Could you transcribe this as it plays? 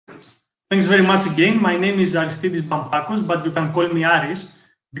Thanks very much again. My name is Aristeidis Bampakos, but you can call me Aris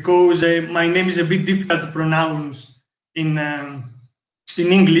because my name is a bit difficult to pronounce in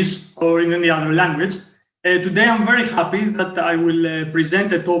English or in any other language. Today, I'm very happy that I will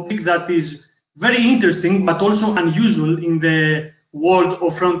present a topic that is very interesting, but also unusual in the world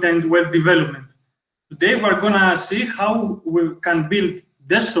of front-end web development. Today, we're going to see how we can build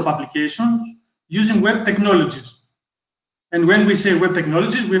desktop applications using web technologies. And when we say web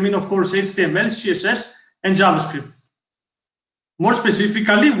technologies, we mean, of course, HTML, CSS, and JavaScript. More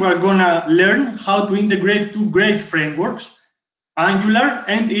specifically, we're going to learn how to integrate two great frameworks, Angular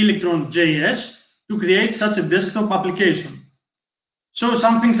and Electron.js, to create such a desktop application. So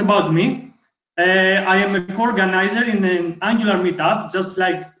some things about me. I am a co-organizer in an Angular meetup, just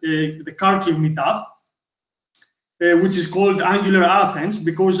like the Kharkiv meetup, which is called Angular Athens,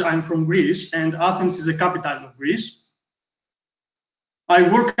 because I'm from Greece, and Athens is the capital of Greece. I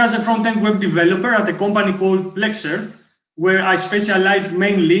work as a front-end web developer at a company called Plexearth, where I specialize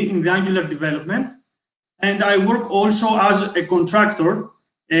mainly in the Angular development. And I work also as a contractor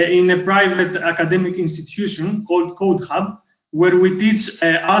in a private academic institution called CodeHub, where we teach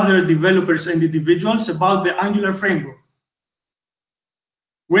other developers and individuals about the Angular framework.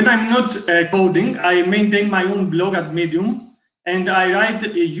 When I'm not coding, I maintain my own blog at Medium, and I write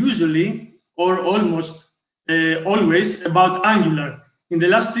usually or almost always about Angular. In the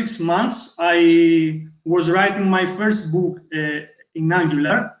last 6 months, I was writing my first book in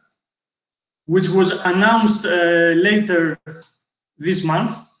Angular, which was announced later this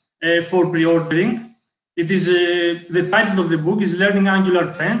month for pre-ordering. It is the title of the book is Learning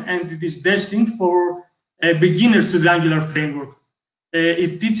Angular 10, and it is destined for beginners to the Angular framework.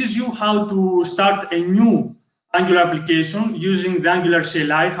 It teaches you how to start a new Angular application using the Angular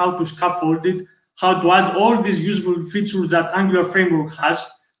CLI, how to scaffold it, how to add all these useful features that Angular framework has,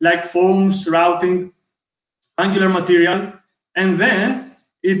 like forms, routing, Angular material, and then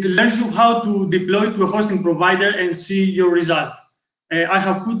it learns you how to deploy to a hosting provider and see your result. I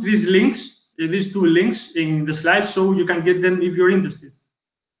have put these links, these two links in the slide, so you can get them if you're interested.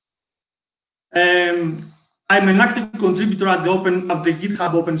 I'm an active contributor at the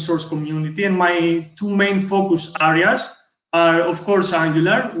GitHub open source community, and my two main focus areas are, of course,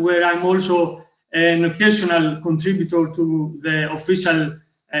 Angular, where I'm also an occasional contributor to the official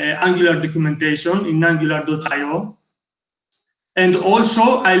Angular documentation in angular.io. And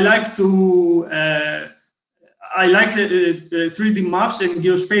also, I like 3D maps and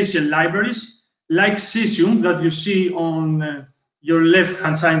geospatial libraries, like Cesium that you see on your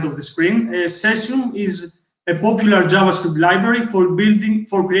left-hand side of the screen. Cesium is a popular JavaScript library for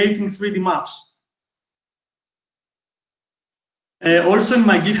creating 3D maps. Also, in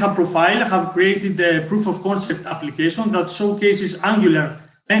my GitHub profile, I have created a proof of concept application that showcases Angular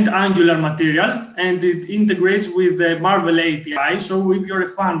and Angular material, and it integrates with the Marvel API. So if you're a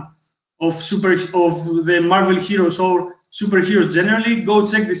fan of the Marvel heroes or superheroes generally, go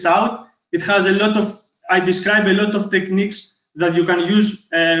check this out. It has I describe a lot of techniques that you can use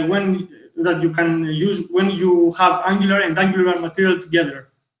when you have Angular and Angular material together.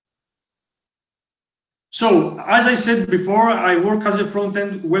 So, as I said before, I work as a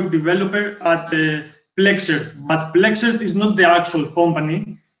front-end web developer at Plexearth, but Plexearth is not the actual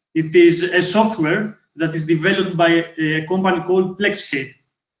company. It is a software that is developed by a company called Plexcape.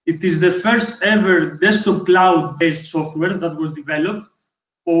 It is the first ever desktop cloud-based software that was developed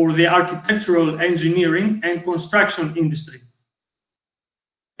for the architectural, engineering, and construction industry.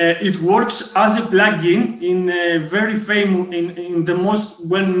 It works as a plugin in in the most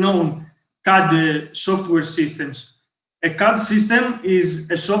well-known CAD software systems. A CAD system is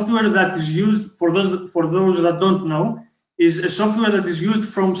a software that is used, for those that don't know, is a software that is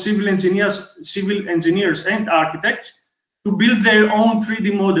used from civil engineers and architects to build their own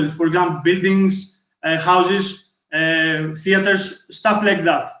 3D models, for example, buildings, houses, theaters, stuff like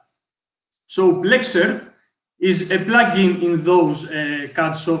that. So Plexearth is a plugin in those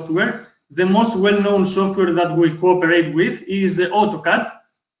CAD software. The most well-known software that we cooperate with is the AutoCAD.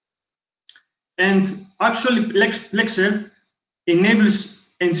 And actually, Plexearth enables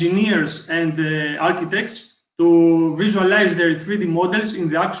engineers and architects to visualize their 3D models in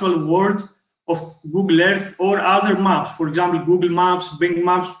the actual world of Google Earth or other maps. For example, Google Maps, Bing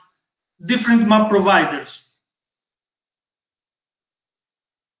Maps, different map providers.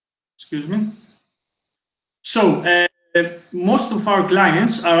 Excuse me. So, most of our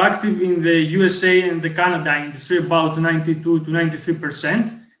clients are active in the USA and the Canada industry, about 92 to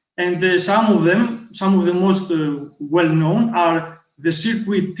 93%. And some of the most well-known are the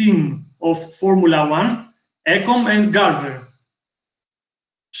circuit team of Formula One, Ecom, and Garver.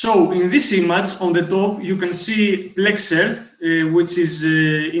 So in this image on the top, you can see Plex Earth, which is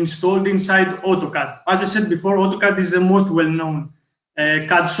installed inside AutoCAD. As I said before, AutoCAD is the most well-known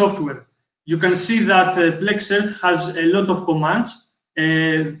CAD software. You can see that Plex Earth has a lot of commands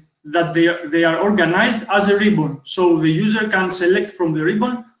that they are organized as a ribbon. So the user can select from the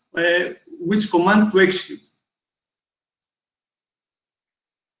ribbon which command to execute.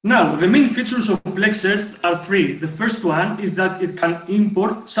 Now, the main features of Plex Earth are three. The first one is that it can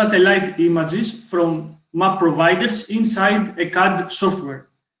import satellite images from map providers inside a CAD software,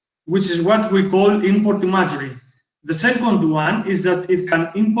 which is what we call import imagery. The second one is that it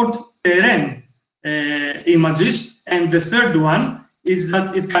can import terrain images. And the third one is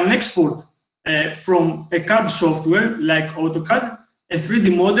that it can export from a CAD software like AutoCAD, a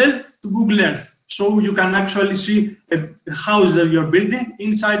 3D model to Google Earth. So you can actually see a house that you're building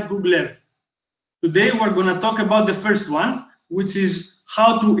inside Google Earth. Today, we're going to talk about the first one, which is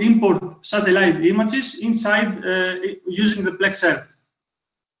how to import satellite images inside using the Plex Earth.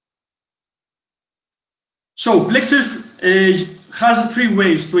 So Plex Earth has three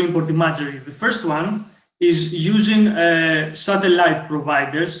ways to import imagery. The first one is using satellite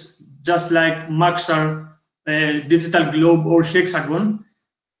providers, just like Maxar, Digital Globe, or Hexagon.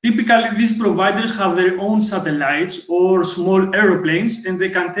 Typically, these providers have their own satellites or small aeroplanes, and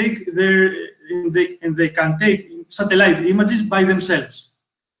they can take satellite images by themselves.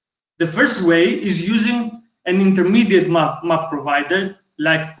 The first way is using an intermediate map provider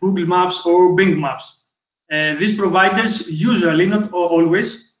like Google Maps or Bing Maps. These providers usually, not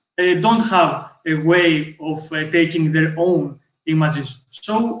always, don't have a way of taking their own images,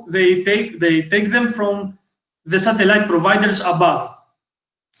 so they take them from the satellite providers above.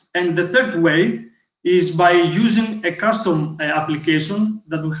 And the third way is by using a custom application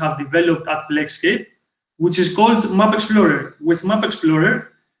that we have developed at Plexscape, which is called Map Explorer. With Map Explorer,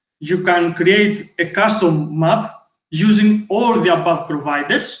 you can create a custom map using all the above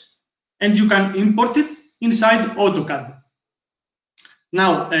providers, and you can import it inside AutoCAD.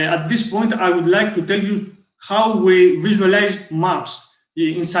 Now, at this point, I would like to tell you how we visualize maps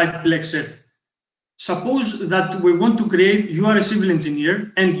inside Plex Earth. Suppose that we want to create, you are a civil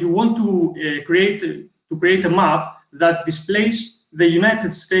engineer, and you want to create a map that displays the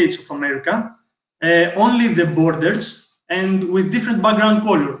United States of America, only the borders, and with different background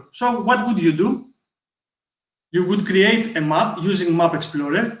color. So what would you do? You would create a map using Map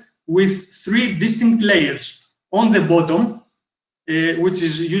Explorer with three distinct layers. On the bottom, which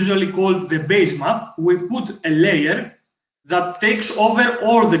is usually called the base map, we put a layer that takes over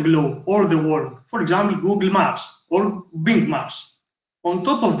all the globe, or the world. For example, Google Maps or Bing Maps. On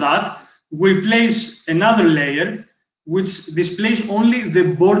top of that, we place another layer which displays only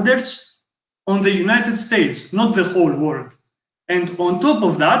the borders on the United States, not the whole world. And on top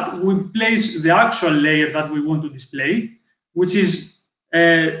of that, we place the actual layer that we want to display, which is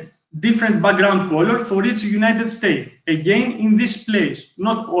a different background color for each United States. Again, in this place,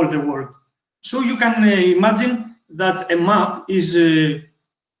 not all the world. So you can imagine that a map is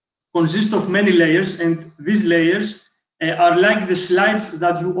consists of many layers, and these layers are like the slides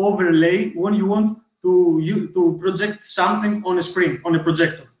that you overlay when you want to project something on a screen, on a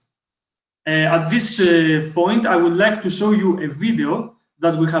projector. At this point, I would like to show you a video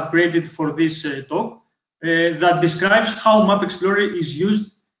that we have created for this talk that describes how Map Explorer is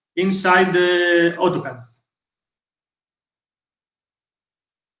used inside AutoCAD.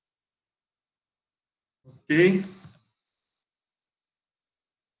 Okay.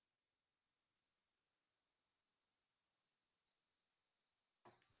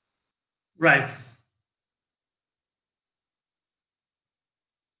 Right.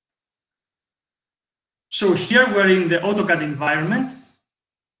 So here we're in the AutoCAD environment.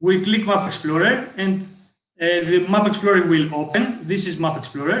 We click Map Explorer, and the Map Explorer will open. This is Map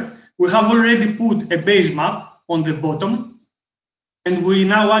Explorer. We have already put a base map on the bottom, and we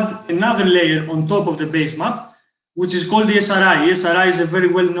now add another layer on top of the base map, which is called the SRI. SRI is a very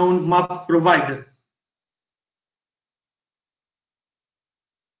well-known map provider.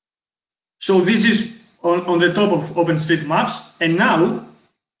 So this is on the top of OpenStreetMaps, and now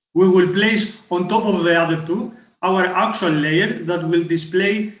we will place on top of the other two our actual layer that will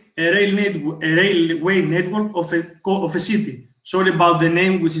display a railway network of a city. Sorry about the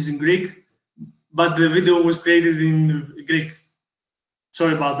name, which is in Greek, but the video was created in Greek.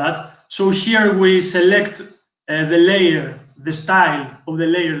 Sorry about that. So here we select the layer, the style of the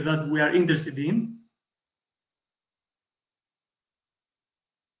layer that we are interested in,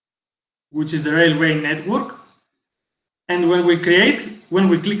 which is the railway network. And when we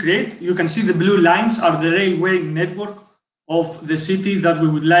click create, you can see the blue lines are the railway network of the city that we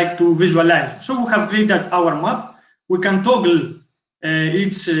would like to visualize. So we have created our map. We can toggle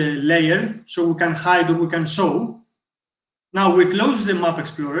each layer, so we can hide or we can show. Now we close the Map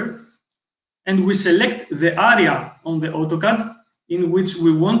Explorer and we select the area on the AutoCAD in which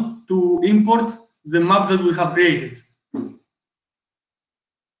we want to import the map that we have created.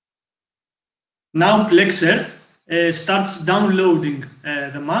 Now Plex Earth starts downloading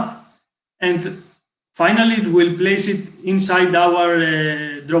the map, and finally it will place it inside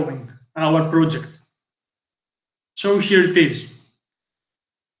our drawing, our project. So here it is.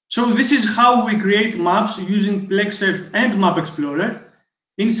 So this is how we create maps using Plex Earth and Map Explorer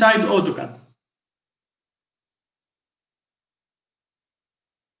inside AutoCAD.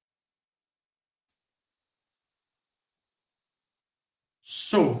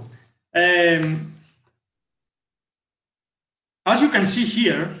 So, as you can see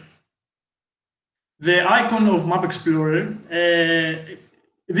here, the icon of Map Explorer,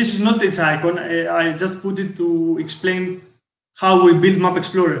 this is not its icon, I just put it to explain how we build Map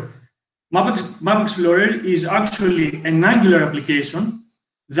Explorer. Map Explorer is actually an Angular application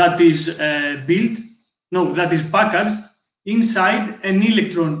that is packaged inside an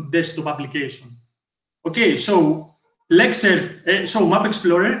Electron desktop application. Okay, so Plex Earth, so Map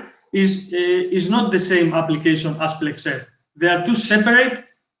Explorer is not the same application as Plex Earth. They are two separate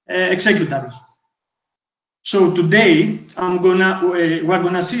executables. So today we're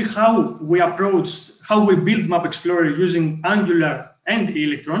gonna see how we build Map Explorer using Angular and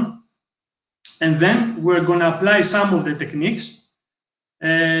Electron, and then we're gonna apply some of the techniques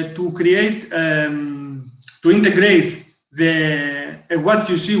to create to integrate the what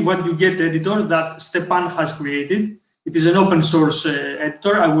you see, what you get editor that Stepan has created. It is an open source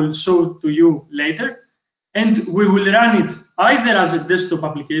editor. I will show to you later, and we will run it either as a desktop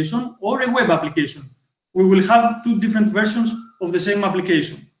application or a web application. We will have two different versions of the same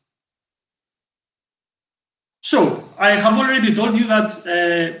application. So I have already told you that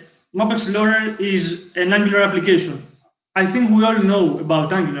Map Explorer is an Angular application. I think we all know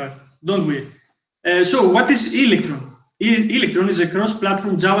about Angular, don't we? So what is Electron? Electron is a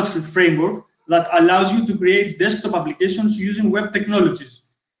cross-platform JavaScript framework that allows you to create desktop applications using web technologies.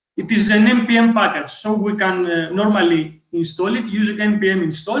 It is an npm package, so we can normally install it using npm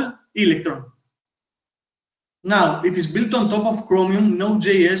install Electron. Now, it is built on top of Chromium,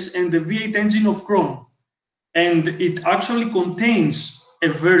 Node.js, and the V8 engine of Chrome. And it actually contains a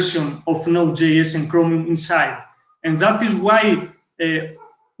version of Node.js and Chromium inside. And that is why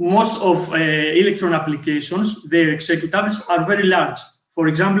most of Electron applications, their executables are very large. For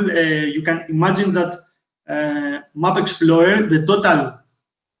example, you can imagine that Map Explorer, the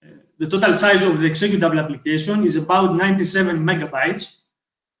total size of the executable application is about 97 megabytes.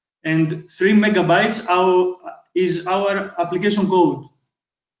 And 3 megabytes is our application code.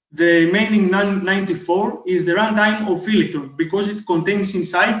 The remaining 94 is the runtime of Electron because it contains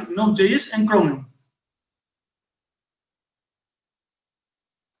inside Node.js and Chromium.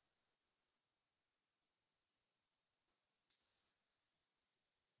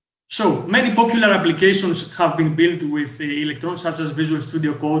 So many popular applications have been built with Electron, such as Visual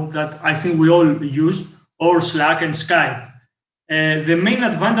Studio Code that I think we all use, or Slack and Skype. The main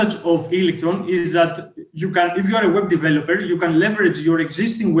advantage of Electron is that you can, if you are a web developer, you can leverage your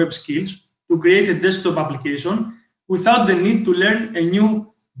existing web skills to create a desktop application without the need to learn a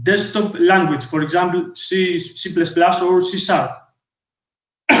new desktop language, for example, C, C++ or C#.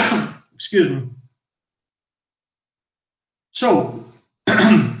 Excuse me. So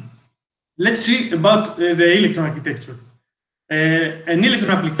let's see about the Electron architecture. An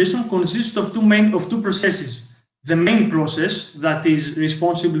Electron application consists of two processes. The main process that is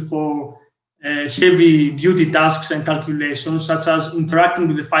responsible for heavy-duty tasks and calculations, such as interacting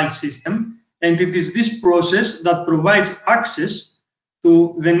with the file system, and it is this process that provides access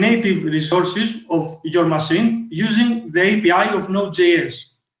to the native resources of your machine using the API of Node.js,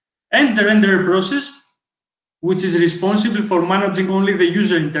 and the renderer process, which is responsible for managing only the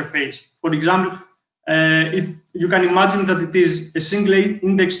user interface. For example, you can imagine that it is a single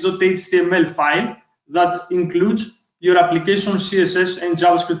index.html file that includes your application CSS and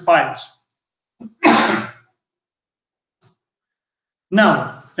JavaScript files.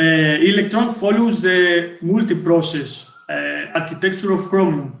 Now, Electron follows the multi-process architecture of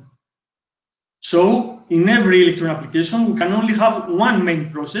Chromium. So, in every Electron application, we can only have one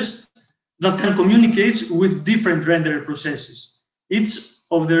main process that can communicate with different renderer processes. Each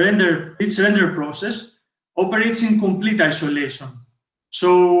render process operates in complete isolation.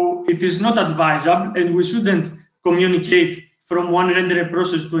 So it is not advisable, and we shouldn't communicate from one renderer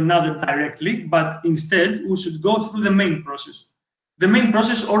process to another directly, but instead we should go through the main process. The main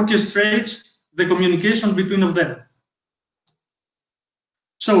process orchestrates the communication between of them.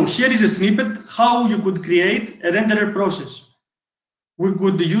 So here is a snippet how you could create a renderer process. We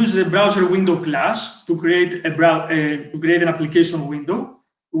could use the browser window class to create an application window,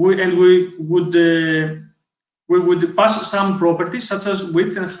 and we would pass some properties such as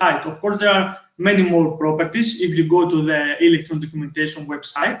width and height. Of course, there are many more properties if you go to the Electron documentation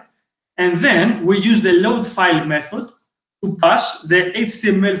website. And then we use the load file method to pass the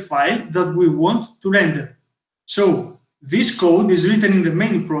HTML file that we want to render. So this code is written in the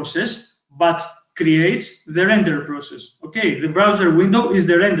main process, but creates the render process. Okay, the browser window is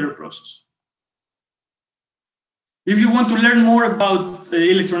the render process. If you want to learn more about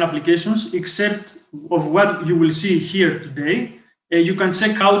Electron applications, except of what you will see here today, you can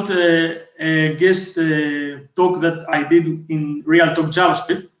check out a guest talk that I did in Real Talk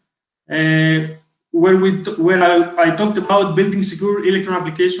JavaScript, where I talked about building secure Electron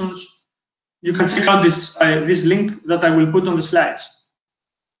applications. You can check out this link that I will put on the slides.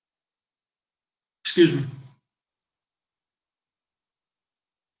 Excuse me.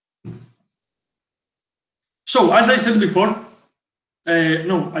 So, as I said before,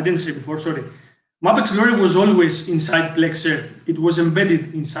 no, I didn't say before, sorry. Map Explorer was always inside Plex Earth. It was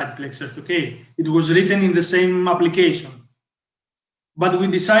embedded inside Plex Earth, okay? It was written in the same application. But we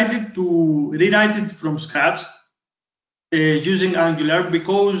decided to rewrite it from scratch using Angular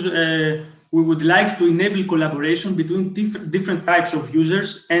because we would like to enable collaboration between different types of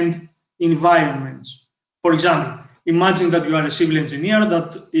users and environments. For example, imagine that you are a civil engineer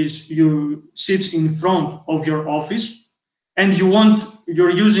you sit in front of your office and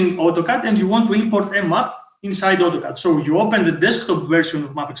you're using AutoCAD and you want to import a map inside AutoCAD. So you open the desktop version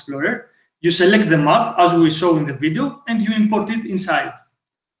of Map Explorer, you select the map as we saw in the video, and you import it inside.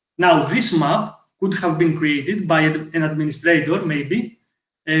 Now, this map could have been created by an administrator, maybe,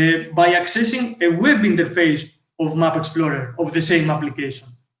 by accessing a web interface of Map Explorer of the same application.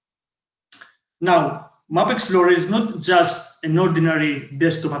 Now, Map Explorer is not just an ordinary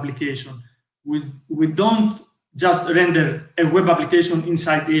desktop application. We don't just render a web application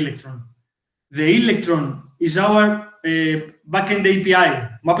inside the Electron. The Electron is our backend API.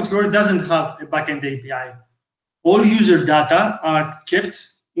 Map Explorer doesn't have a backend API. All user data are kept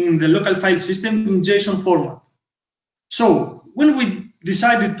in the local file system in JSON format. So when we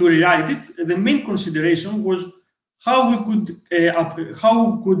decided to rewrite it, the main consideration was how we could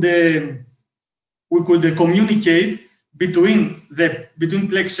communicate between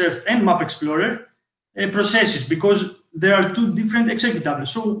Plex Earth and Map Explorer processes, because there are two different executables.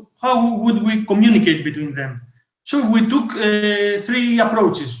 So how would we communicate between them? So we took three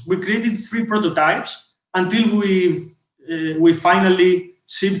approaches. We created three prototypes until we finally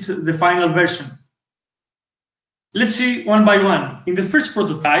shipped the final version. Let's see one by one. In the first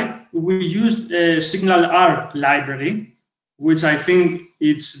prototype, we used a SignalR library, which I think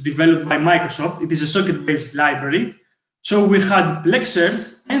it's developed by Microsoft. It is a socket-based library. So we had Plex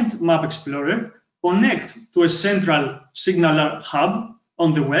Earth and Map Explorer connect to a central SignalR hub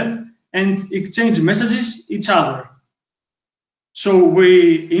on the web and exchange messages each other. So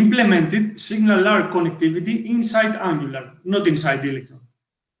we implemented SignalR connectivity inside Angular, not inside Electron.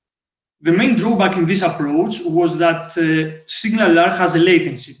 The main drawback in this approach was that SignalR has a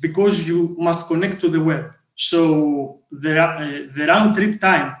latency because you must connect to the web. So the round trip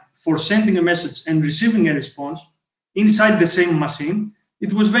time for sending a message and receiving a response inside the same machine,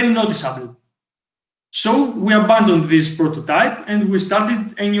 it was very noticeable. So we abandoned this prototype and we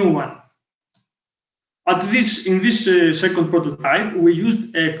started a new one. In this second prototype, we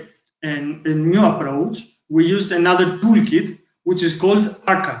used a new approach. We used another toolkit, which is called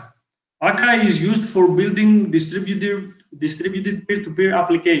Akka. Akka is used for building distributed peer-to-peer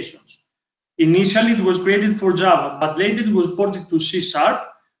applications. Initially, it was created for Java, but later it was ported to C#,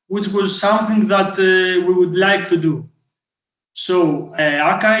 which was something that we would like to do. So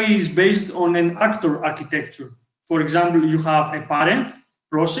Akka is based on an actor architecture. For example, you have a parent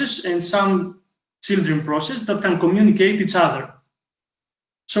process and some children process that can communicate each other.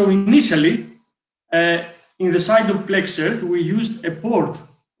 So initially, in the side of Plex Earth, we used a port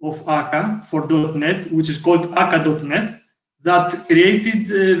of Akka for .NET, which is called Akka.NET, that created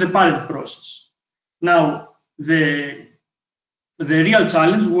the parent process. Now, the real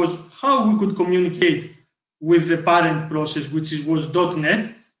challenge was how we could communicate with the parent process, which was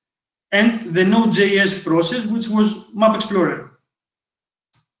 .NET, and the Node.js process, which was Map Explorer.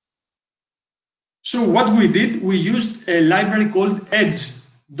 So what we did, we used a library called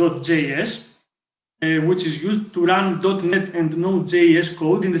edge.js, which is used to run .NET and Node.js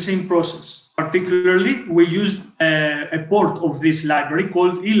code in the same process. Particularly, we used a port of this library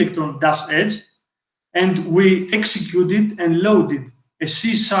called Electron-Edge, and we executed and loaded a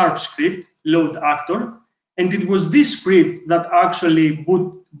C# script, load actor, and it was this script that actually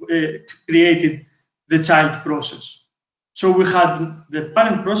created the child process. So we had the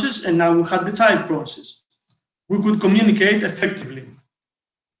parent process, and now we had the child process. We could communicate effectively.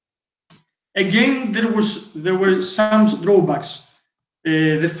 Again, there were some drawbacks.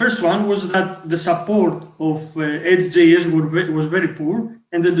 The first one was that the support of Edge.js was very poor,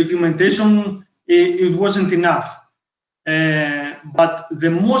 and the documentation, it wasn't enough. But the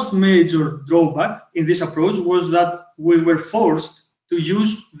most major drawback in this approach was that we were forced to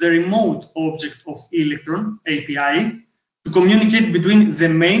use the remote object of Electron API to communicate between the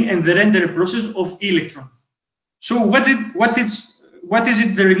main and the render process of Electron. So what is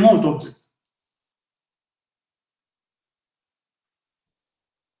it, the remote object?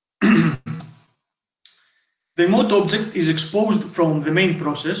 The remote object is exposed from the main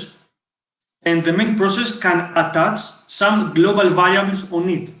process, and the main process can attach some global variables on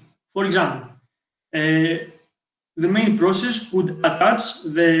it. For example, the main process could attach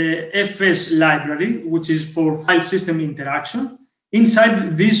the FS library, which is for file system interaction,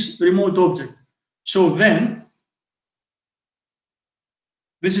 inside this remote object. So then,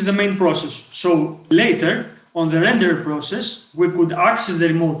 this is the main process. So later, on the render process, we could access the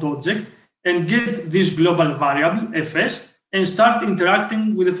remote object and get this global variable, FS, and start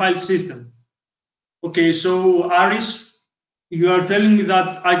interacting with the file system. Okay, so Aris, you are telling me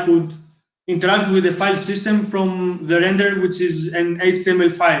that I could interact with the file system from the render, which is an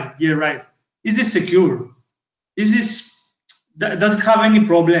HTML file. Yeah, right. Is this secure? Does it have any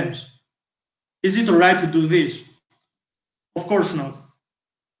problems? Is it all right to do this? Of course not.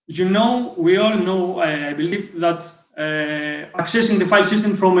 You know, we all know, I believe, that accessing the file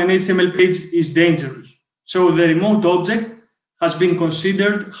system from an HTML page is dangerous. So the remote object has been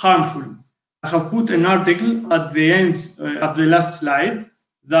considered harmful. I have put an article at the end, at the last slide,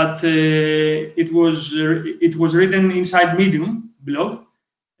 that it was written inside Medium blog,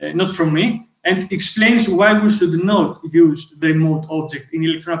 not from me, and explains why we should not use the remote object in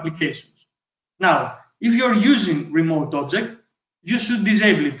Electron applications. Now, if you're using remote object, you should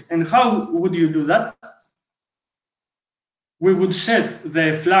disable it. And how would you do that? We would set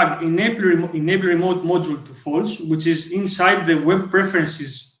the flag enable remote module to false, which is inside the web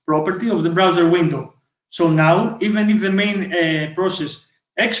preferences property of the browser window. So now, even if the main process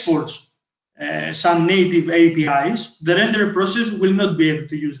exports some native APIs, the render process will not be able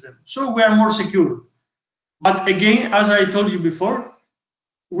to use them. So we are more secure. But again, as I told you before,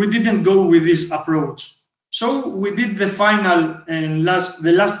 we didn't go with this approach. So we did the final and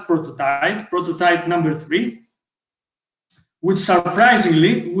the last prototype number 3, which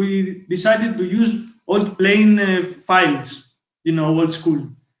surprisingly, we decided to use old plain files, you know, old school.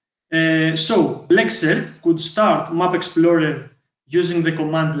 So Lexert could start Map Explorer using the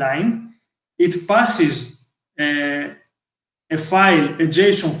command line. It passes a file, a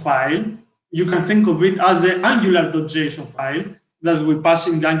JSON file. You can think of it as the angular.json file that we pass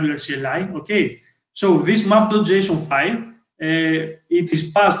in the Angular CLI, okay? So this map.json file, it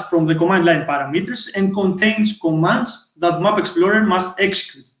is passed from the command line parameters and contains commands that Map Explorer must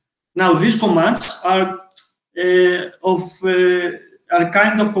execute. Now, these commands are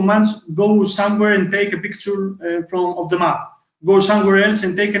kind of commands: go somewhere and take a picture of the map, go somewhere else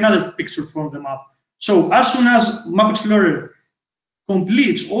and take another picture from the map. So as soon as Map Explorer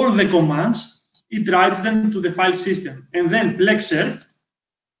completes all the commands, it writes them to the file system, and then Plexert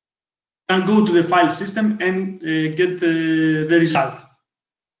can go to the file system and get the result.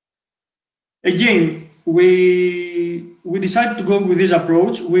 Again, we decided to go with this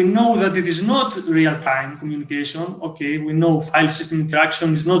approach. We know that it is not real-time communication. Okay, we know file system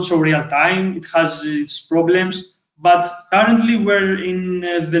interaction is not so real-time. It has its problems, but currently we're in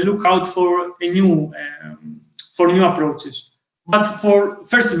the lookout for new approaches. But for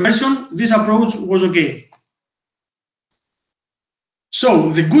first version, this approach was okay.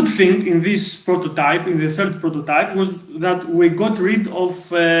 So the good thing in this prototype, in the third prototype, was that we got rid of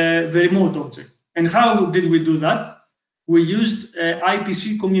the remote object. And how did we do that? We used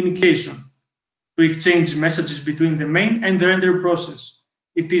IPC communication to exchange messages between the main and the render process.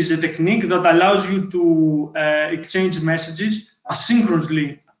 It is a technique that allows you to exchange messages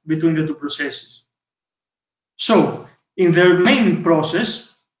asynchronously between the two processes. So in the main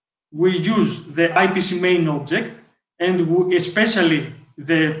process, we use the IPC main object, and especially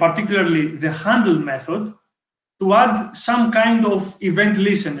particularly the handle method, to add some kind of event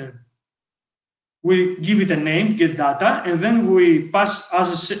listener. we give it a name, get data, and then we pass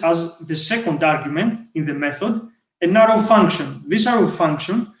as the second argument in the method an arrow function. This arrow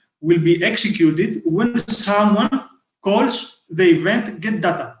function will be executed when someone calls the event get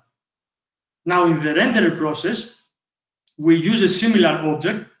data. Now in the renderer process, we use a similar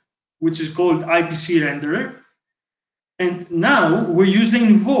object, which is called IPC renderer. And now we use the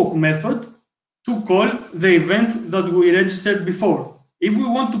invoke method to call the event that we registered before. If we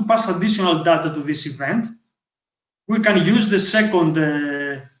want to pass additional data to this event, we can use the second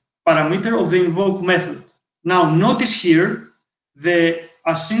parameter of the invoke method. Now notice here the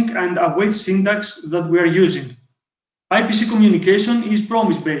async and await syntax that we are using. IPC communication is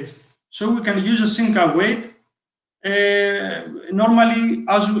promise-based, so we can use async await normally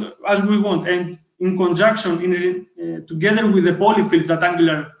as we want, and in conjunction, together with the polyfills that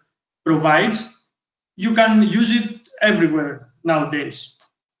Angular provides, you can use it everywhere nowadays.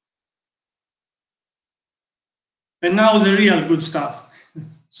 And now the real good stuff.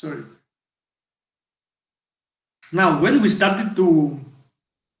 Sorry. Now, when we started to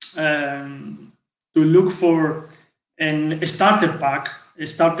look for a starter pack, a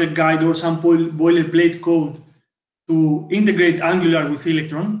starter guide, or some boilerplate code to integrate Angular with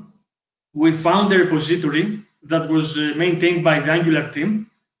Electron, we found a repository that was maintained by the Angular team,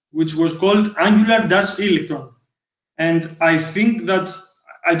 which was called Angular-Electron. And I think that,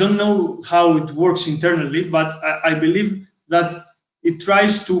 I don't know how it works internally, but I believe that it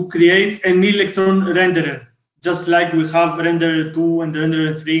tries to create an Electron renderer, just like we have renderer 2 and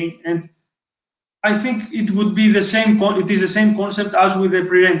renderer 3. And I think it would be the same, it is the same concept as with the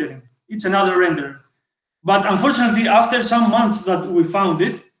pre-rendering. It's another renderer. But unfortunately, after some months that we found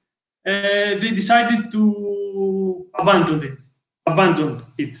it, they decided to abandon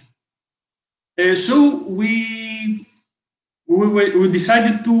it. So we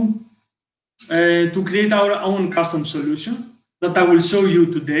decided to create our own custom solution that I will show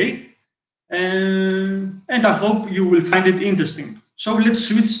you today, and I hope you will find it interesting. So let's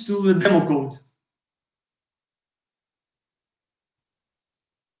switch to the demo code.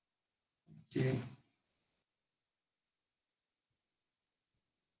 Okay.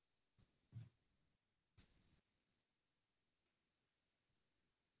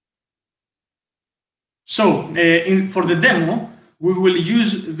 So for the demo, we will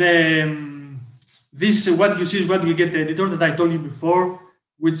use this what you see is what we get editor that I told you before,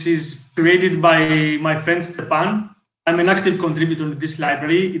 which is created by my friend Stepan. I'm an active contributor to this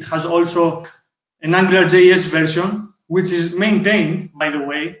library. It has also an AngularJS version, which is maintained, by the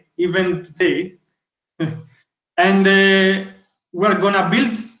way, even today. And we're gonna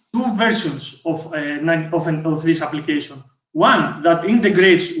build two versions of this application. One that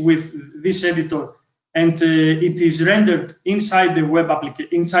integrates with this editor, and it is rendered inside the web application,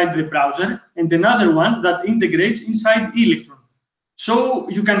 inside the browser, and another one that integrates inside Electron. So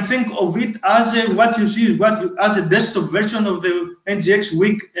you can think of it as what you see is as a desktop version of the NGX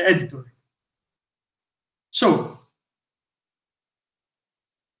Wig editor. So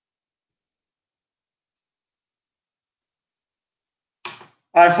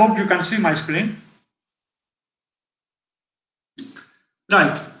I hope you can see my screen.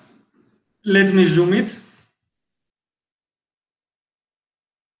 Right. Let me zoom it.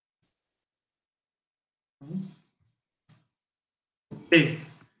 Okay.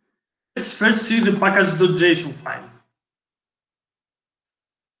 Let's first see the package.json file.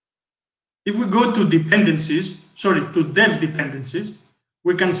 If we go to dependencies, to dev dependencies,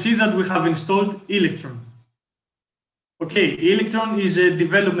 we can see that we have installed Electron. Okay, Electron is a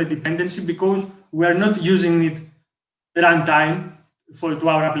development dependency because we are not using it runtime to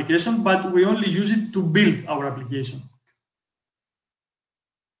our application, but we only use it to build our application.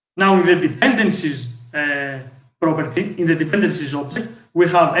 Now, in the dependencies property, in the dependencies object, we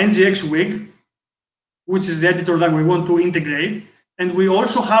have NGX Wig, which is the editor that we want to integrate, and we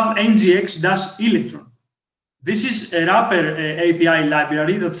also have NGX-Electron. This is a wrapper API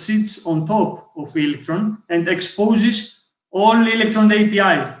library that sits on top of Electron and exposes all Electron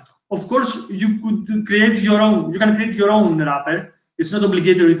API. Of course, you could create your own. You can create your own wrapper. It's not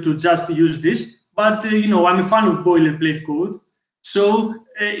obligatory to just use this, but I'm a fan of boilerplate code. So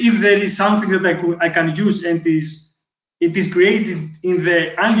if there is something that I can use and it is created in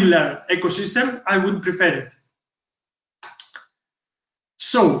the Angular ecosystem, I would prefer it.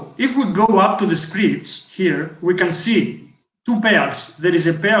 So if we go up to the scripts here, we can see two pairs. There is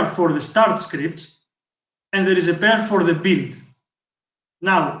a pair for the start script, and there is a pair for the build.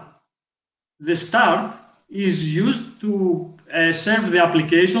 Now, the start is used to serve the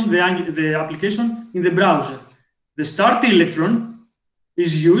application, the application in the browser. The start Electron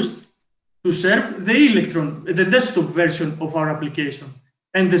is used to serve the Electron, the desktop version of our application.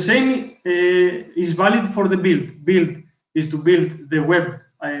 And the same is valid for the build. Build is to build the web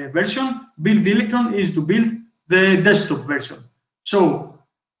version. Build Electron is to build the desktop version. So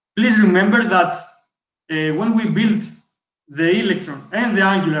please remember that when we build the Electron and the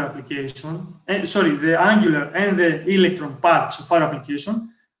Angular application, the Angular and the Electron parts of our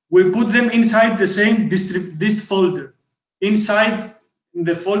application, we put them inside the same dist folder, inside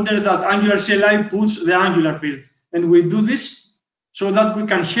the folder that Angular CLI puts the Angular build. And we do this so that we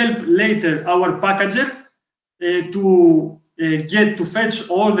can help later our packager to fetch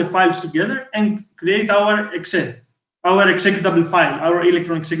all the files together and create our Excel, our executable file, our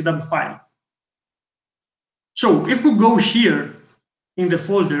Electron executable file. So if we go here in the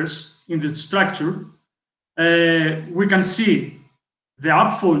folders, in the structure, we can see the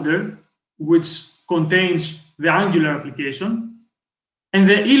app folder, which contains the Angular application, and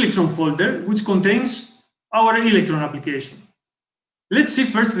the Electron folder, which contains our Electron application. Let's see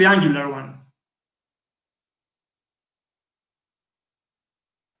first the Angular one.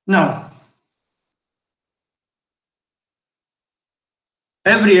 Now,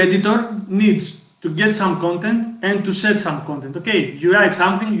 every editor needs to get some content and to set some content. Okay, you write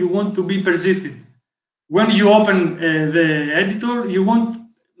something, you want to be persisted. When you open the editor,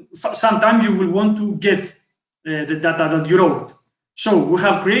 sometimes you will want to get the data that you wrote. So we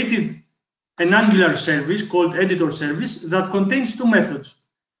have created an Angular service called editor service that contains two methods.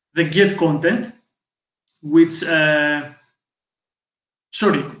 The get content, which,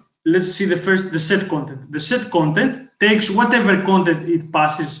 let's see the set content. The set content takes whatever content it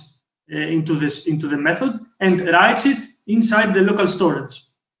passes into the method and writes it inside the local storage.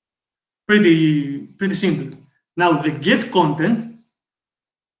 Pretty simple. Now the get content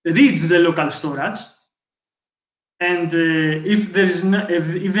reads the local storage, and if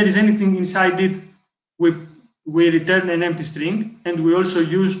there is anything inside it, we return an empty string, and we also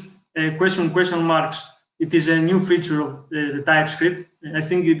use question marks. It is a new feature of the TypeScript. I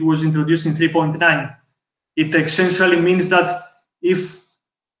think it was introduced in 3.9. It essentially means that if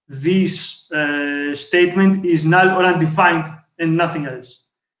this statement is null or undefined and nothing else.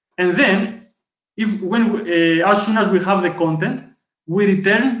 And then, as soon as we have the content, we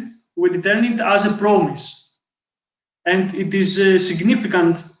return it as a promise. And it is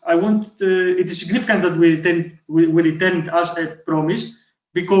significant. It is significant that we return it as a promise,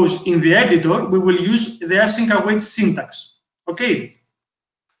 because in the editor we will use the async await syntax. Okay.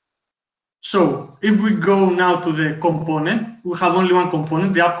 So if we go now to the component, we have only one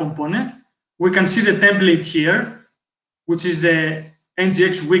component, the app component. We can see the template here, which is the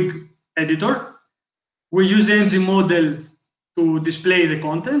ngxwig editor. We use the ng model to display the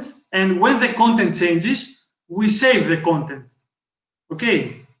content, and when the content changes, we save the content.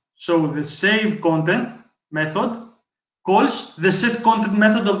 Okay, so the save content method calls the set content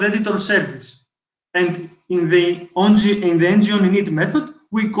method of the editor service, and in the ng-on-init method,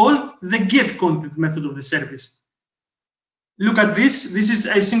 we call the get content method of the service. Look at this. This is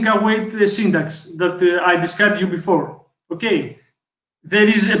async await syntax that I described you before. Okay, there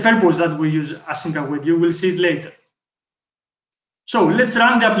is a purpose that we use async await. You will see it later. So let's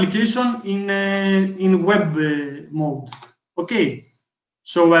run the application in web mode. Okay,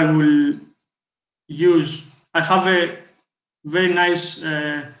 so I have a very nice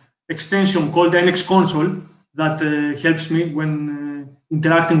extension called NX console that helps me when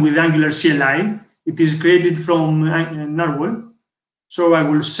interacting with Angular CLI. It is created from Narwhal. So I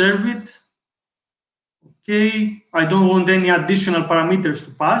will serve it. Okay, I don't want any additional parameters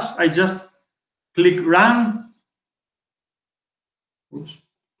to pass. I just click run. Oops.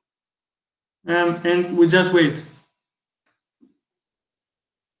 And we just wait.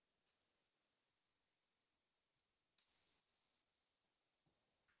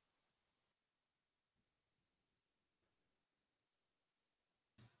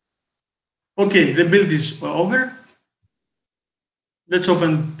 Okay, the build is over. Let's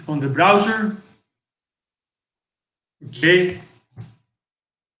open on the browser. Okay.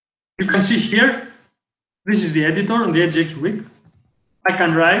 You can see here, this is the editor on the ngxwig. I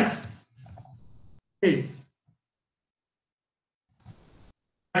can write. Okay.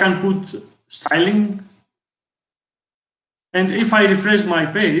 I can put styling. And if I refresh my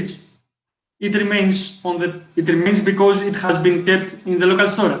page, it remains because it has been kept in the local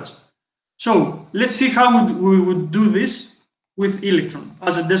storage. So let's see how we would do this with Electron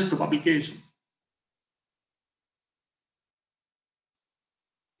as a desktop application.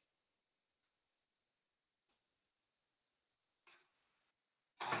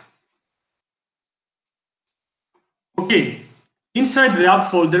 Okay, Inside the app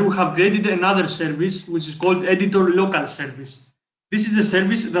folder, we have created another service, which is called editor local service. This is a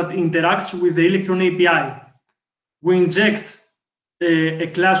service that interacts with the Electron API. We inject a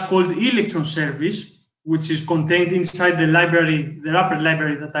class called Electron service, which is contained inside the library, the wrapper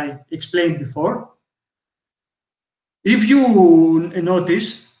library that I explained before. If you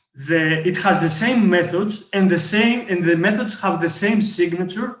notice, it has the same methods and the methods have the same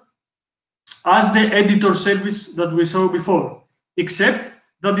signature as the editor service that we saw before, except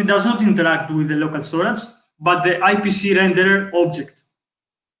that it does not interact with the local storage, but the IPC renderer object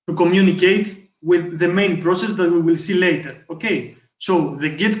to communicate with the main process that we will see later. Okay, so the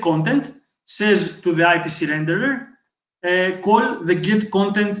get content says to the IPC renderer, call the get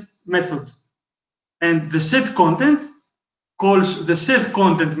content method, and the set content calls the set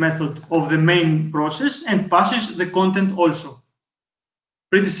content method of the main process and passes the content also.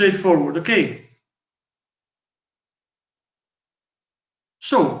 Pretty straightforward, okay?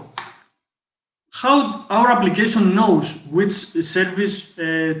 So, how our application knows which service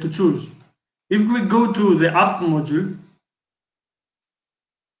to choose. If we go to the app module,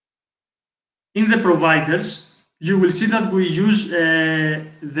 in the providers, you will see that we use the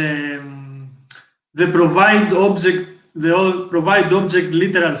provide object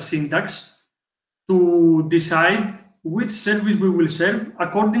literal syntax to decide which service we will serve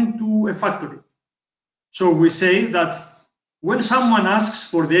according to a factory. So we say that when someone asks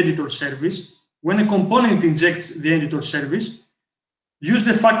for the editor service, when a component injects the editor service, use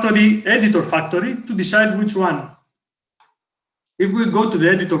the editor factory to decide which one. If we go to the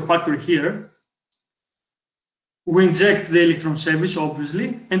editor factory here, we inject the Electron service,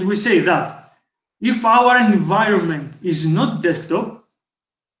 obviously, and we say that if our environment is not desktop,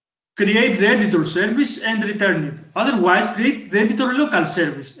 create the editor service and return it. Otherwise, create the editor local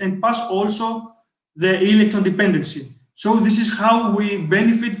service and pass also the Electron dependency. So this is how we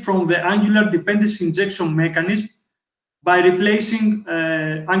benefit from the Angular dependency injection mechanism by replacing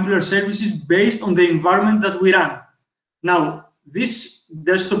Angular services based on the environment that we run. Now, this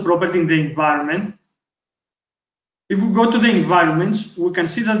desktop property in the environment, if we go to the environments, we can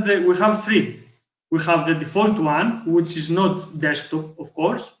see that we have three. We have the default one, which is not desktop, of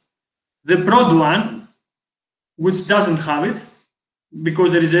course, the prod one, which doesn't have it,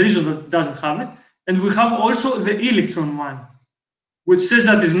 because there is a reason that it doesn't have it, and we have also the Electron one, which says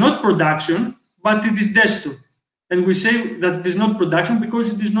that it's not production, but it is desktop. And we say that it is not production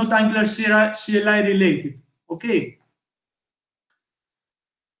because it is not Angular CLI related. Okay.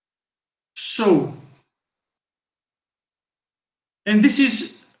 So, and this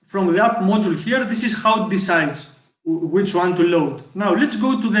is from the app module here, this is how it decides which one to load. Now let's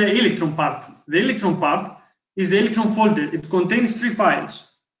go to the Electron part. The Electron part is the Electron folder. It contains three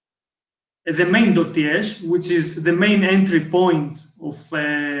files. The main.ts, which is the main entry point of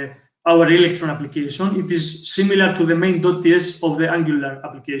our Electron application. It is similar to the main.ts of the Angular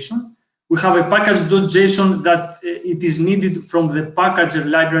application. We have a package.json that it is needed from the packager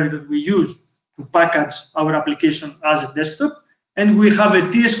library that we use to package our application as a desktop. And we have a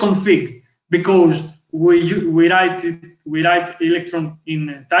tsconfig because we write Electron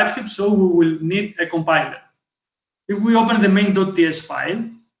in TypeScript, so we will need a compiler. If we open the main.ts file,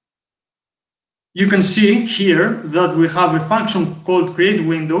 you can see here that we have a function called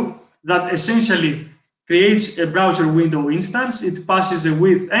createWindow that essentially creates a browser window instance. It passes the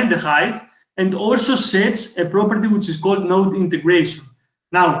width and the height, and also sets a property which is called node integration.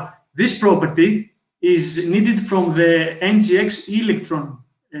 Now, this property is needed from the NGX Electron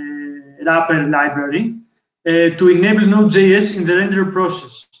wrapper library to enable Node.js in the render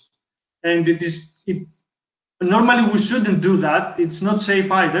process. And normally we shouldn't do that. It's not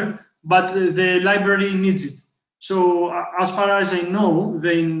safe either, but the library needs it. So as far as I know,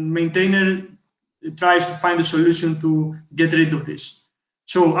 the maintainer tries to find a solution to get rid of this.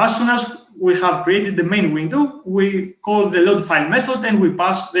 So as soon as we have created the main window, we call the load file method and we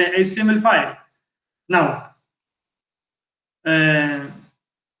pass the HTML file. Now,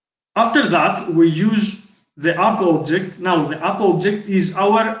 after that, we use the app object. Now, the app object is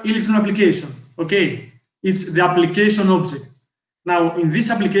our Electron application. Okay, it's the application object. Now, in this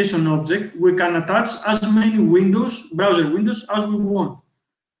application object, we can attach as many windows, browser windows, as we want.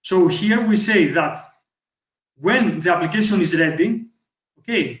 So here we say that when the application is ready,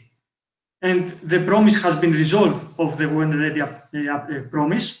 okay, and the promise has been resolved of the when ready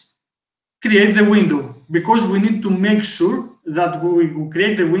promise, create the window, because we need to make sure that we will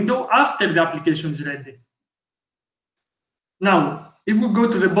create the window after the application is ready. Now, if we go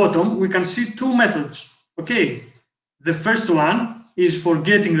to the bottom, we can see two methods. Okay, the first one is for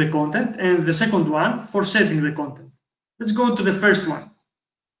getting the content, and the second one for setting the content. let's go to the first one.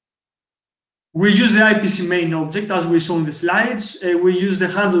 We use the IPC main object as we saw in the slides. We use the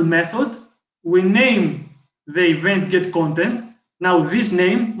handle method. We name the event get content. Now this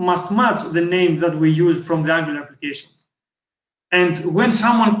name must match the name that we use from the Angular application. And when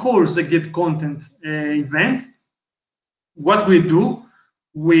someone calls the get content event, what we do,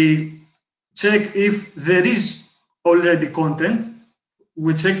 we check if there is already content.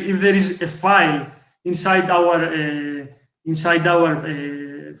 We check if there is a file inside our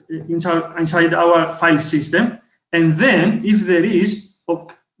file system, and then if there is,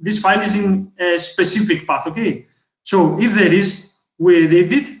 this file is in a specific path. Okay, so if there is, we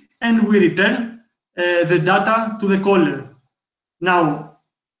read it and we return the data to the caller. Now,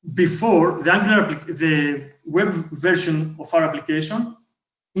 before the web version of our application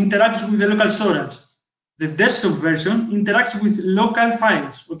interacts with the local storage. The desktop version interacts with local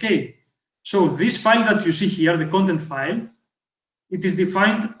files. Okay, so this file that you see here, the content file, it is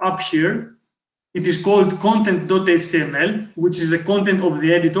defined up here. It is called content.html, which is the content of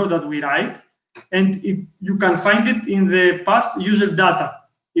the editor that we write, and you can find it in the path user data.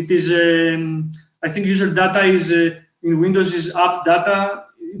 It is, I think user data is in Windows is app data.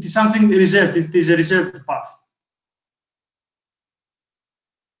 It is something reserved. It is a reserved path.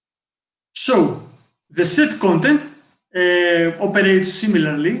 So the set content operates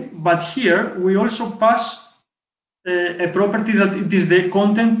similarly, but here we also pass a property that it is the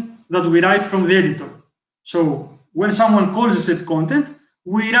content that we write from the editor. So when someone calls the set content,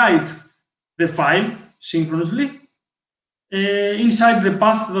 we write the file synchronously inside the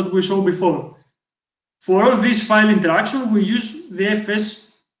path that we saw before. For all this file interaction, we use the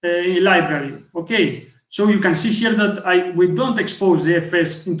FS library. Okay, so you can see here that we don't expose the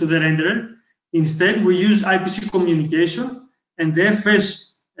FS into the renderer. Instead, we use IPC communication, and the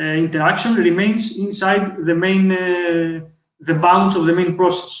FS interaction remains inside the main, the bounds of the main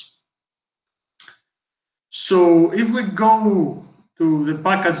process. So if we go to the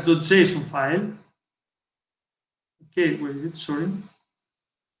package.json file, okay, where is it? Sorry.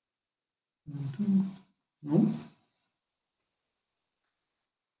 No.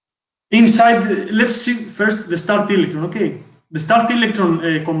 Inside, let's see first the start electron. Okay, the start electron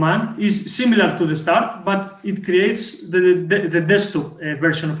command is similar to the start, but it creates the desktop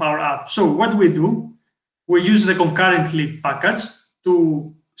version of our app. So what we do, we use the concurrently package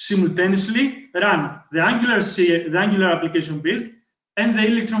to simultaneously run the Angular application build and the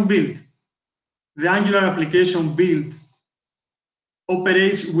Electron build. The Angular application build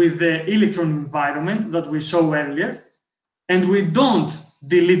operates with the Electron environment that we saw earlier, and we don't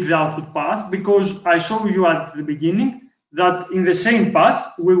delete the output path because I showed you at the beginning that in the same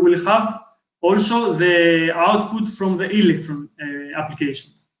path we will have also the output from the Electron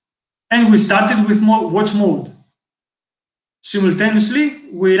application. And we started with watch mode.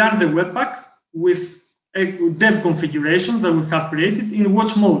 Simultaneously, we run the Webpack with a dev configuration that we have created in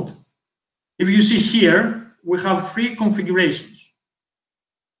watch mode. If you see here, we have 3 configurations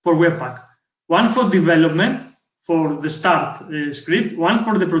for Webpack. One for development, for the start script, one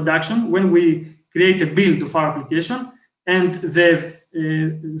for the production, when we create a build of our application, and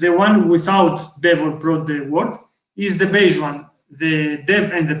the one without dev or prod word is the base one. The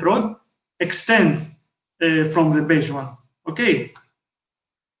dev and the prod extend from the base one. Okay.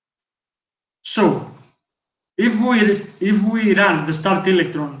 So if we run the start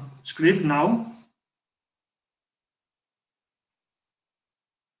Electron script now,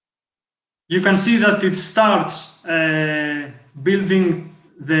 you can see that it starts building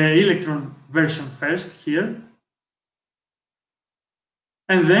the Electron version first here,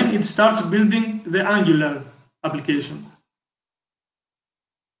 and then it starts building the Angular application.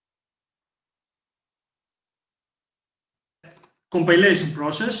 Compilation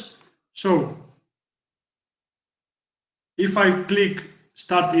process. So if I click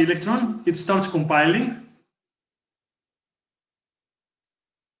Start Electron, it starts compiling.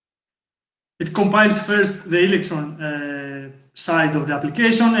 It compiles first the Electron side of the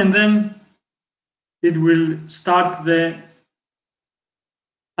application, and then it will start the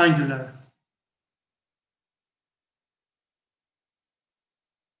Angular.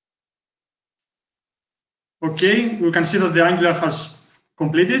 Okay, we can see that the Angular has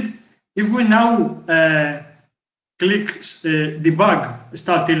completed. If we now click debug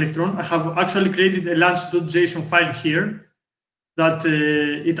start Electron, I have actually created a launch.json file here that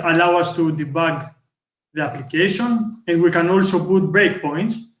it allows us to debug the application, and we can also put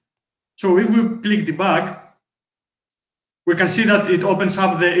breakpoints. So if we click debug, we can see that it opens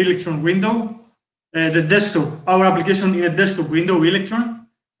up the Electron window, the desktop, our application in a desktop window, Electron.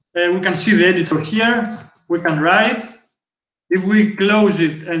 We can see the editor here. We can write, If we close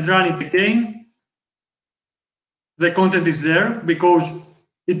it and run it again, the content is there because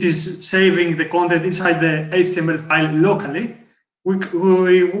it is saving the content inside the HTML file locally. We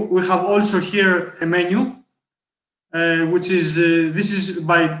have also here a menu, which is this is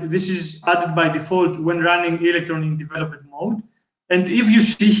added by default when running Electron in development mode. And if you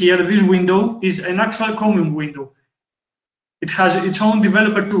see here, this window is an actual Chromium window. It has its own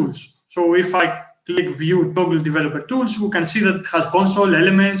developer tools. So if I click View Toggle Developer Tools, we can see that it has console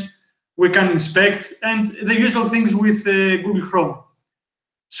elements. We can inspect and the usual things with Google Chrome.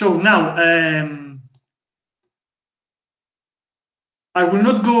 So now, I will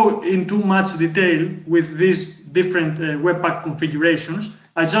not go into much detail with these different Webpack configurations.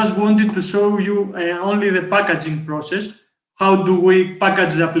 I just wanted to show you only the packaging process. How do we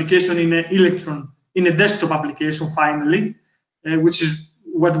package the application in an Electron, in a desktop application finally, which is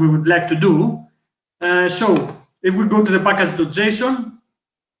what we would like to do. So if we go to the package.json,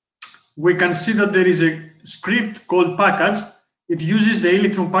 we can see that there is a script called package. It uses the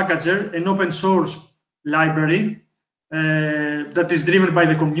Electron packager, an open source library that is driven by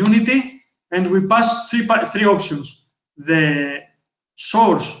the community, and we pass three options: the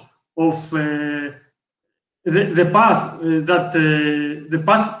source of the path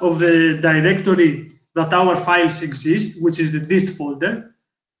of the directory that our files exist, which is the dist folder,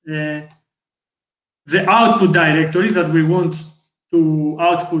 the output directory that we want to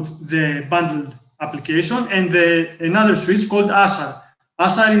output the bundled application, and another switch called ASAR.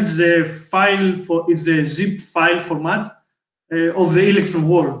 ASAR is the zip file format of the Electron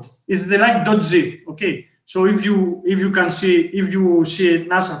world. It's the like .zip. Okay, so if you see an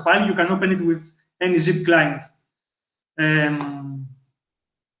ASAR file, you can open it with any zip client.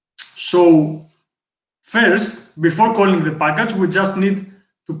 So first, before calling the package, we just need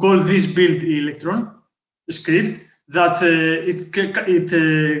to call this build Electron script that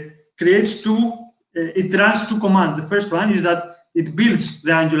it runs two commands. The first one is that it builds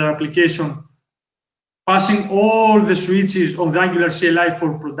the Angular application, passing all the switches of the Angular CLI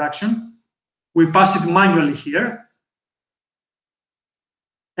for production. We pass it manually here.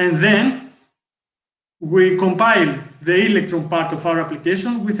 And then we compile the Electron part of our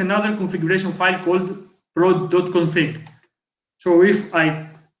application with another configuration file called prod.config. So if I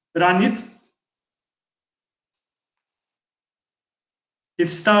run it, it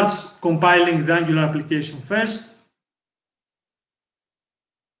starts compiling the Angular application first.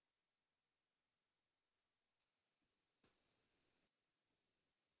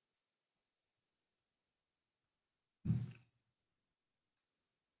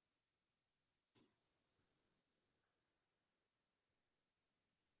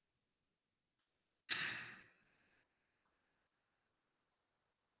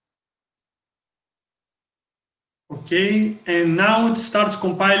 Okay, and now it starts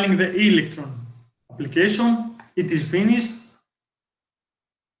compiling the Electron application. It is finished.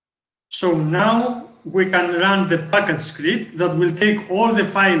 So now we can run the package script that will take all the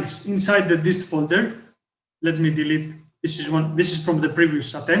files inside the dist folder. Let me delete, this is from the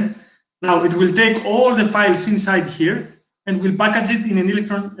previous attempt. Now it will take all the files inside here and will package it in an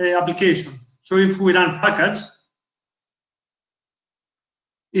Electron application. So if we run package,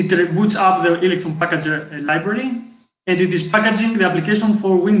 it reboots up the Electron packager library, and it is packaging the application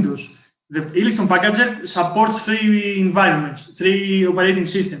for Windows. The Electron packager supports three environments, three operating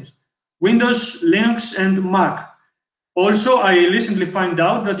systems: Windows, Linux, and Mac. Also, I recently found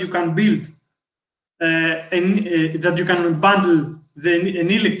out that you can build that you can bundle an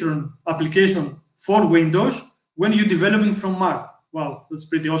Electron application for Windows when you're developing from Mac. Wow, that's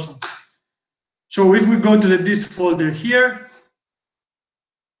pretty awesome. So if we go to the dist folder here,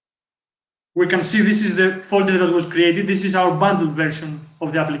 we can see this is the folder that was created. This is our bundled version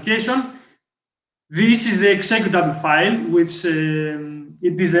of the application. This is the executable file, which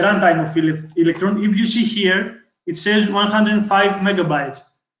it is the runtime of Electron. If you see here, it says 105 megabytes.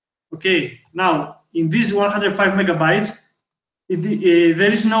 Okay, now in this 105 megabytes,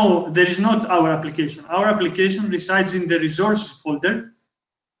 there is not our application. Our application resides in the resources folder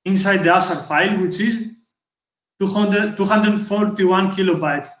inside the ASAR file, which is 241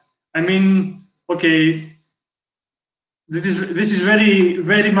 kilobytes. I mean, okay, this is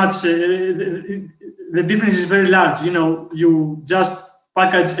very much, the difference is very large. You know, you just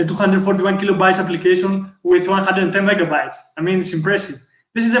package a 241 kilobytes application with 110 megabytes. I mean, it's impressive.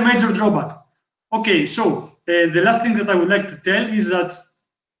 This is a major drawback. Okay, so the last thing that I would like to tell is that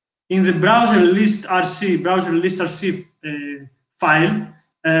in the browser list RC file,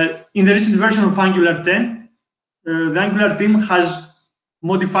 in the recent version of Angular 10, the Angular team has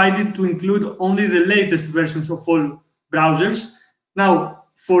modified it to include only the latest versions of all browsers. Now,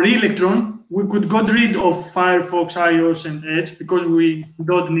 for Electron, we could get rid of Firefox, iOS, and Edge because we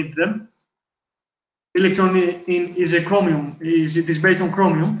don't need them. Electron is a Chromium, it is based on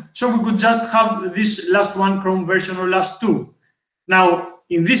Chromium. So we could just have this last one Chrome version or last two. Now,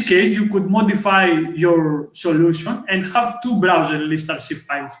 in this case, you could modify your solution and have two browser list.c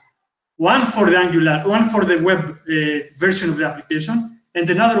files. One for the Angular, one for the web version of the application, and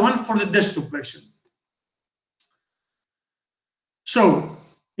another one for the desktop version. So,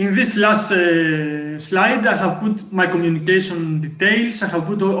 in this last slide, I have put my communication details. I have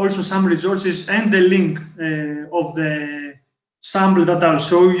put also some resources and the link of the sample that I'll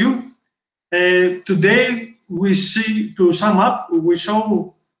show you. Today, we see, to sum up, we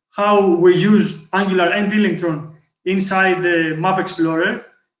saw how we use Angular and Electron inside the Map Explorer.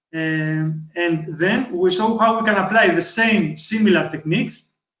 And then we saw how we can apply the same similar techniques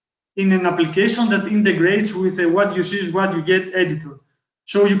in an application that integrates with a what you see is what you get editor.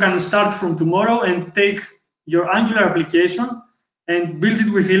 So you can start from tomorrow and take your Angular application and build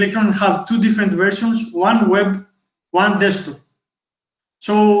it with Electron and have two different versions, one web, one desktop.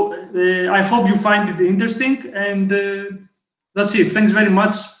 So I hope you find it interesting, and that's it. Thanks very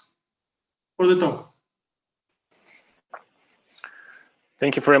much for the talk.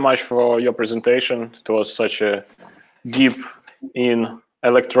 Thank you very much for your presentation. It was such a deep in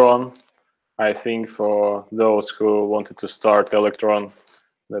Electron. I think for those who wanted to start Electron,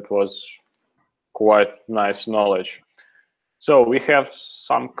 that was quite nice knowledge. So we have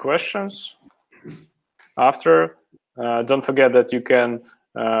some questions after. Don't forget that you can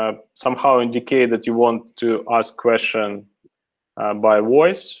somehow indicate that you want to ask question by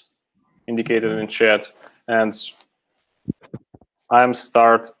voice, indicated in chat, and I'm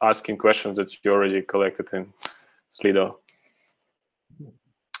start asking questions that you already collected in Slido.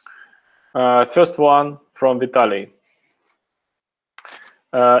 First one from Vitaly.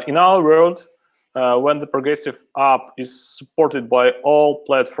 In our world, when the progressive app is supported by all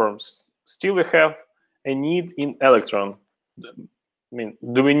platforms, still we have a need in Electron. I mean,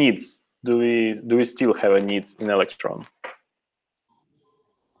 do we still have a need in Electron?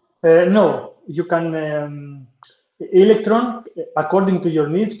 No, you can. Electron, according to your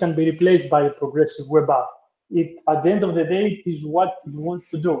needs, can be replaced by a progressive web app. At the end of the day, it is what you want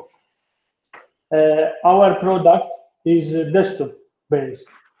to do. Our product is desktop-based.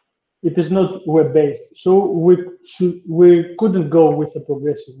 It is not web-based. So we couldn't go with a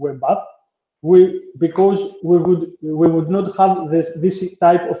progressive web app because we would not have this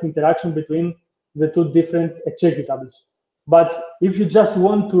type of interaction between the two different executables. But if you just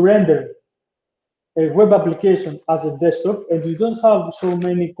want to render a web application as a desktop and you don't have so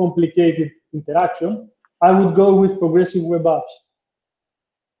many complicated interaction, I would go with progressive web apps.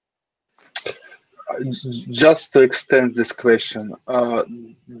 Just to extend this question,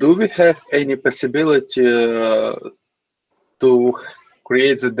 do we have any possibility to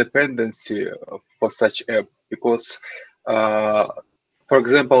create the dependency for such app? Because, for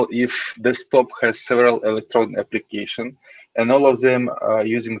example, if desktop has several Electron applications and all of them are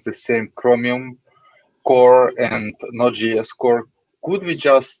using the same Chromium core and Node.js core, could we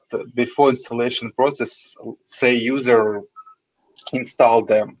just, before installation process, say user install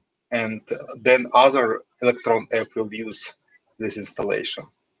them and then other Electron app will use this installation?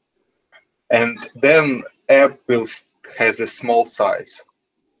 And then app will has a small size.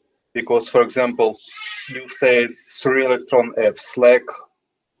 Because, for example, you say 3 Electron apps, Slack,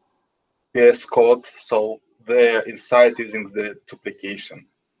 VS Code, so they're inside using the duplication.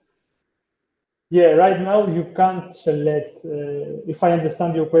 Yeah, right now you can't select, if I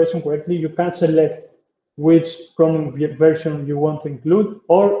understand your question correctly, you can't select which Chromium version you want to include,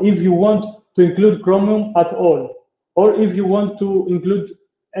 or if you want to include Chromium at all, or if you want to include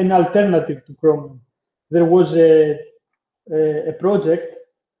an alternative to Chromium. There was a project,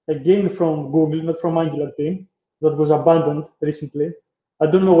 again from Google, not from Angular team, that was abandoned recently. I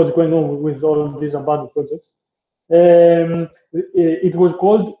don't know what's going on with all of these abandoned projects. It was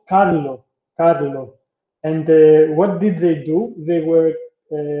called Carlo. And what did they do? They were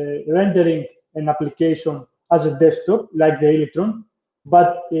rendering an application as a desktop, like the Electron,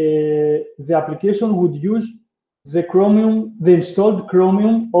 but the application would use the Chromium, the installed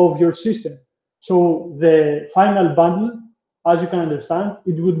Chromium of your system. So the final bundle, as you can understand,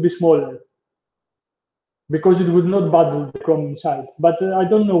 it would be smaller because it would not bundle the Chromium side. But I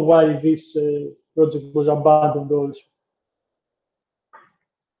don't know why this project was abandoned also.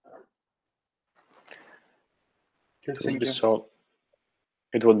 It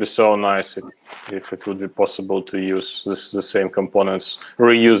would be so nice if it would be possible to use the same components,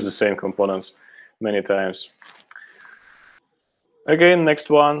 reuse the same components many times. Okay, next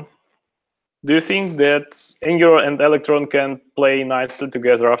one. Do you think that Angular and Electron can play nicely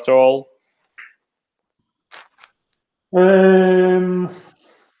together after all?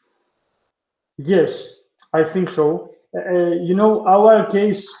 Yes, I think so. You know, our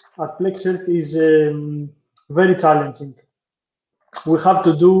case at Plexert is very challenging. We have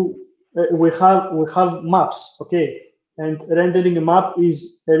to do, we have maps, okay, and rendering a map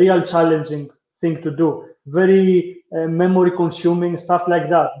is a real challenging thing to do. Very memory consuming, stuff like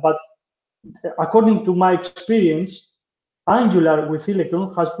that. But according to my experience, Angular with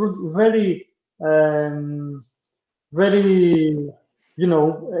Electron has proved very, you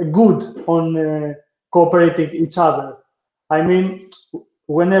know, good on cooperating each other. I mean,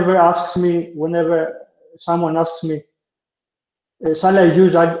 whenever someone asks me, shall I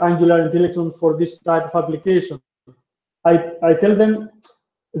use Angular and Electron for this type of application? I tell them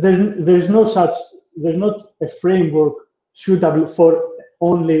there's not a framework suitable for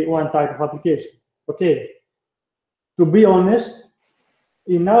only one type of application. Okay. To be honest,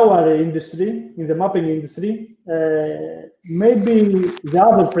 in our industry, in the mapping industry, maybe the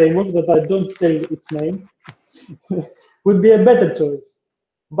other framework that I don't tell its name would be a better choice.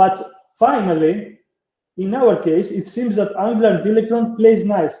 But finally, in our case, it seems that Angular and Electron plays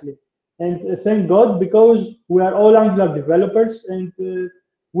nicely. And thank God, because we are all Angular developers and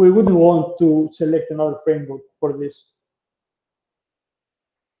we wouldn't want to select another framework for this.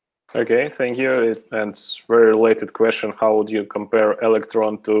 Okay, thank you. And very related question: how would you compare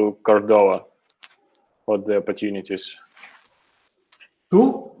Electron to Cordova? What the opportunities?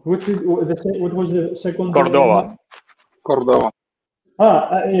 Two? What was the second? Cordova. Cordova.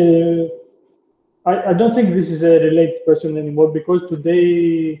 I don't think this is a related question anymore because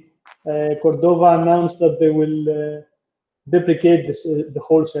today Cordova announced that they will deprecate the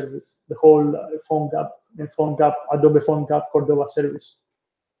whole service, the whole Adobe PhoneGap Cordova service.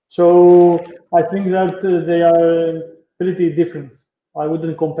 So I think that they are pretty different. I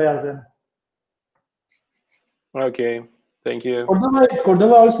wouldn't compare them. Okay, thank you.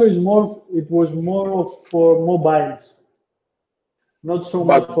 Cordova also is more. It was more for mobiles, not so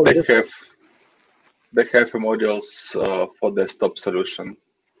much for desktop. They have modules for desktop solution.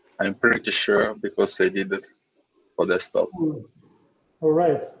 I'm pretty sure because they did it for desktop. All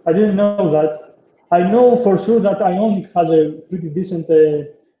right, I didn't know that. I know for sure that Ionic has a pretty decent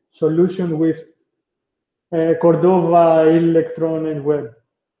solution with Cordova, Electron, and Web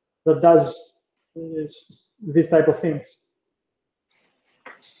that does this type of things.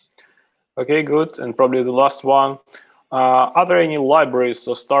 Okay, good. And probably the last one. Are there any libraries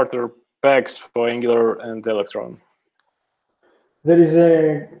or starter packs for Angular and Electron? There is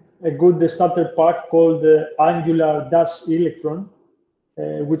a good starter pack called Angular-Electron,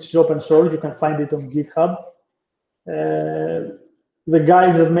 which is open source. You can find it on GitHub. The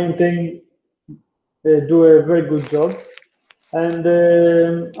guys that maintain do a very good job, and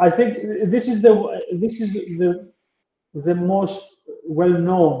I think this is the most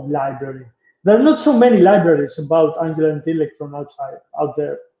well-known library. There are not so many libraries about Angular and Electron out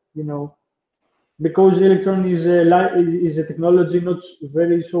there, you know, because Electron is a technology not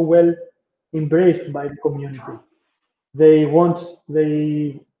very so well embraced by the community. They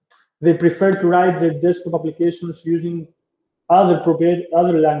prefer to write the desktop applications using other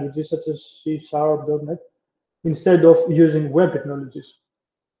languages such as C#, .NET, instead of using web technologies.